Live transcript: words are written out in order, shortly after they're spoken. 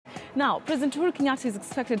Now, President Uhuru Kenyatta is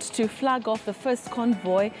expected to flag off the first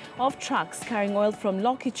convoy of trucks carrying oil from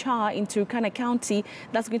Lokichar in Turkana County.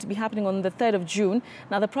 That's going to be happening on the 3rd of June.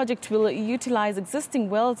 Now, the project will utilize existing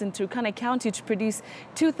wells in Turkana County to produce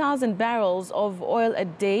 2,000 barrels of oil a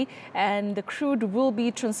day, and the crude will be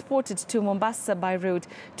transported to Mombasa by road.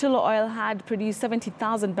 Tullow Oil had produced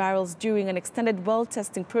 70,000 barrels during an extended well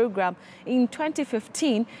testing program in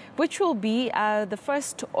 2015, which will be the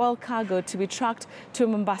first oil cargo to be trucked to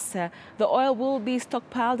Mombasa. The oil will be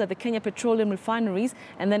stockpiled at the Kenya Petroleum refineries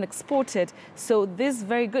and then exported. So this is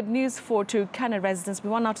very good news for Turkana residents.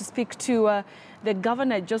 We want now to speak to the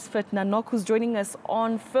Governor, Josphat Nanok, who's joining us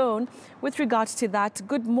on phone with regards to that.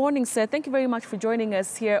 Good morning, sir. Thank you very much for joining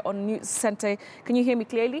us here on News Centre. Can you hear me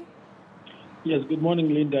clearly? Yes, good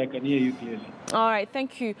morning, Linda. I can hear you clearly. All right,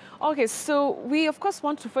 thank you. Okay, so we, of course,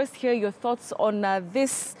 want to first hear your thoughts on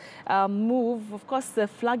this move. Of course, the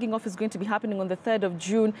flagging off is going to be happening on the 3rd of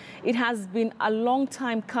June. It has been a long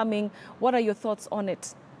time coming. What are your thoughts on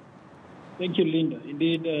it? Thank you, Linda.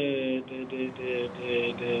 Indeed,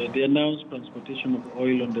 the announced transportation of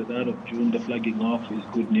oil on the 3rd of June, the flagging off, is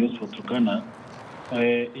good news for Turkana.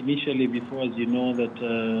 Initially, before, as you know, that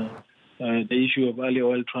the issue of early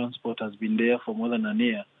oil transport has been there for more than a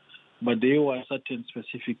year. But there were certain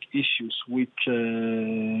specific issues which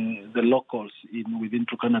the locals within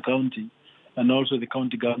Turkana County and also the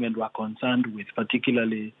county government were concerned with,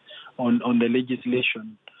 particularly on the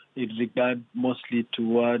legislation in regard mostly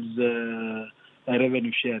towards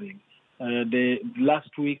revenue sharing.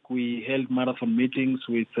 Last week we held marathon meetings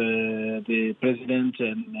with the president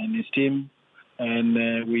and his team, and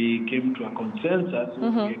we came to a consensus.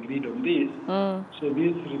 We agreed on this. So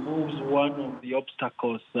this removes one of the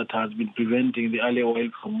obstacles that has been preventing the early oil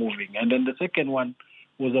from moving. And then the second one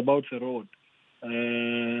was about the road,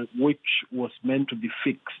 which was meant to be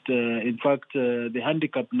fixed. In fact, the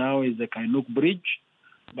handicap now is the Nanok bridge,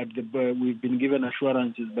 but we've been given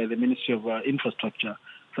assurances by the Ministry of Infrastructure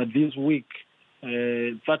that this week,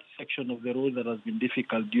 that section of the road that has been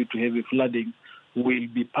difficult due to heavy flooding will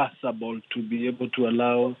be passable to be able to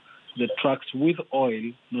allow the trucks with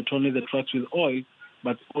oil, not only the trucks with oil,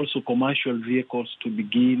 but also commercial vehicles to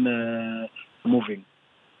begin moving.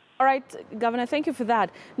 All right, Governor, thank you for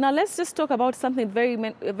that. Now, let's just talk about something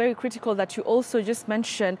very critical that you also just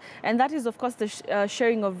mentioned, and that is, of course, the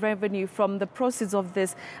sharing of revenue from the proceeds of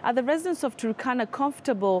this. Are the residents of Turkana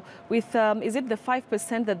comfortable with, is it the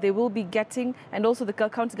 5% that they will be getting, and also the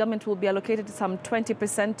county government will be allocated some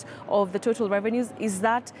 20% of the total revenues? Is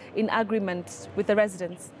that in agreement with the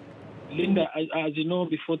residents? Linda, as you know,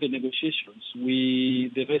 before the negotiations,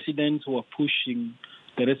 the residents were pushing.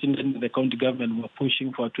 The residents and the county government were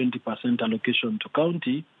pushing for a 20% allocation to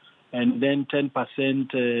county, and then 10%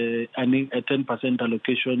 a 10%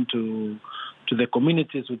 allocation to the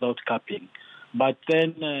communities without capping. But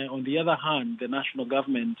then, on the other hand, the national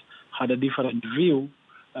government had a different view.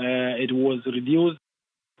 It was reduced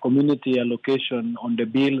community allocation on the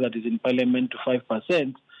bill that is in Parliament to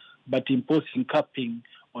 5%, but imposing capping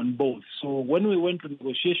on both. So when we went to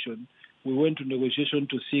negotiation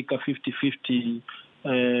to seek a 50-50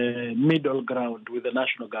 middle ground with the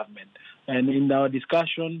national government. And in our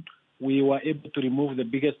discussion, we were able to remove the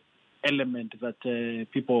biggest element that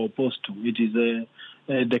people are opposed to, which is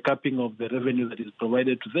the capping of the revenue that is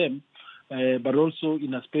provided to them. But also,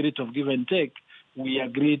 in a spirit of give and take, we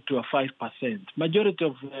agreed to a 5%. Majority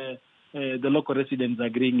of the local residents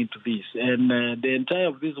agreeing into this. And the entire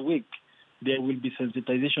of this week, there will be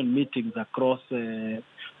sensitization meetings across the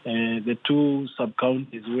two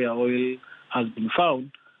sub-counties where oil has been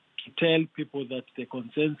found, to tell people that the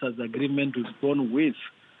consensus agreement was gone with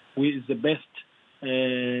is the best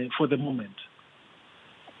for the moment.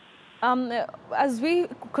 As we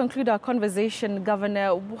conclude our conversation,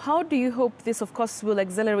 Governor, how do you hope this, of course, will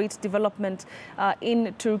accelerate development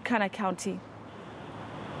in Turkana County?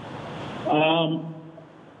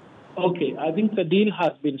 Okay, I think the deal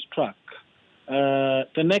has been struck.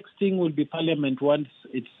 The next thing will be Parliament, once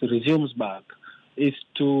it resumes back, is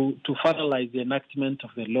to finalize the enactment of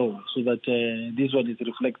the law so that this one is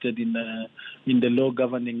reflected in the law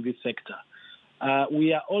governing this sector.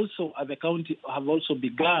 We are also, at the county, have also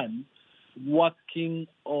begun working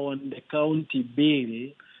on the county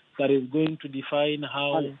bill that is going to define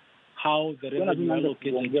how the revenue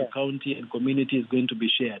allocated to county and community is going to be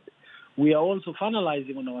shared. We are also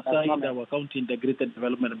finalizing on our side our county integrated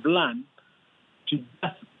development plan to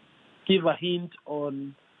just give a hint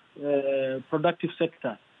on productive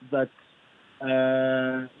sectors that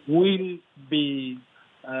will be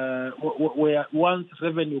where once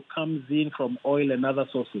revenue comes in from oil and other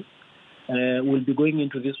sources, will be going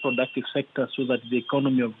into this productive sector so that the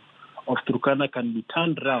economy of Turkana can be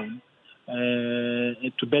turned around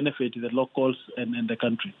to benefit the locals and the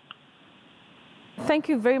country. Thank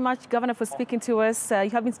you very much, Governor, for speaking to us. You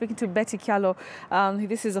have been speaking to Betty Kyalo.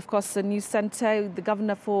 This is, of course, the News Centre, the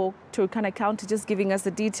Governor for Turkana County, just giving us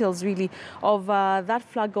the details, really, of that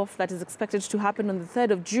flag-off that is expected to happen on the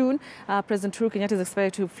 3rd of June. President Uhuru Kenyatta is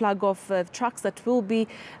expected to flag off trucks that will be,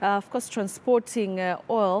 of course, transporting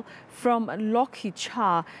oil from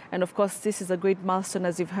Lokichar. And, of course, this is a great milestone,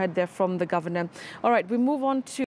 as you've heard there from the Governor. All right, we move on to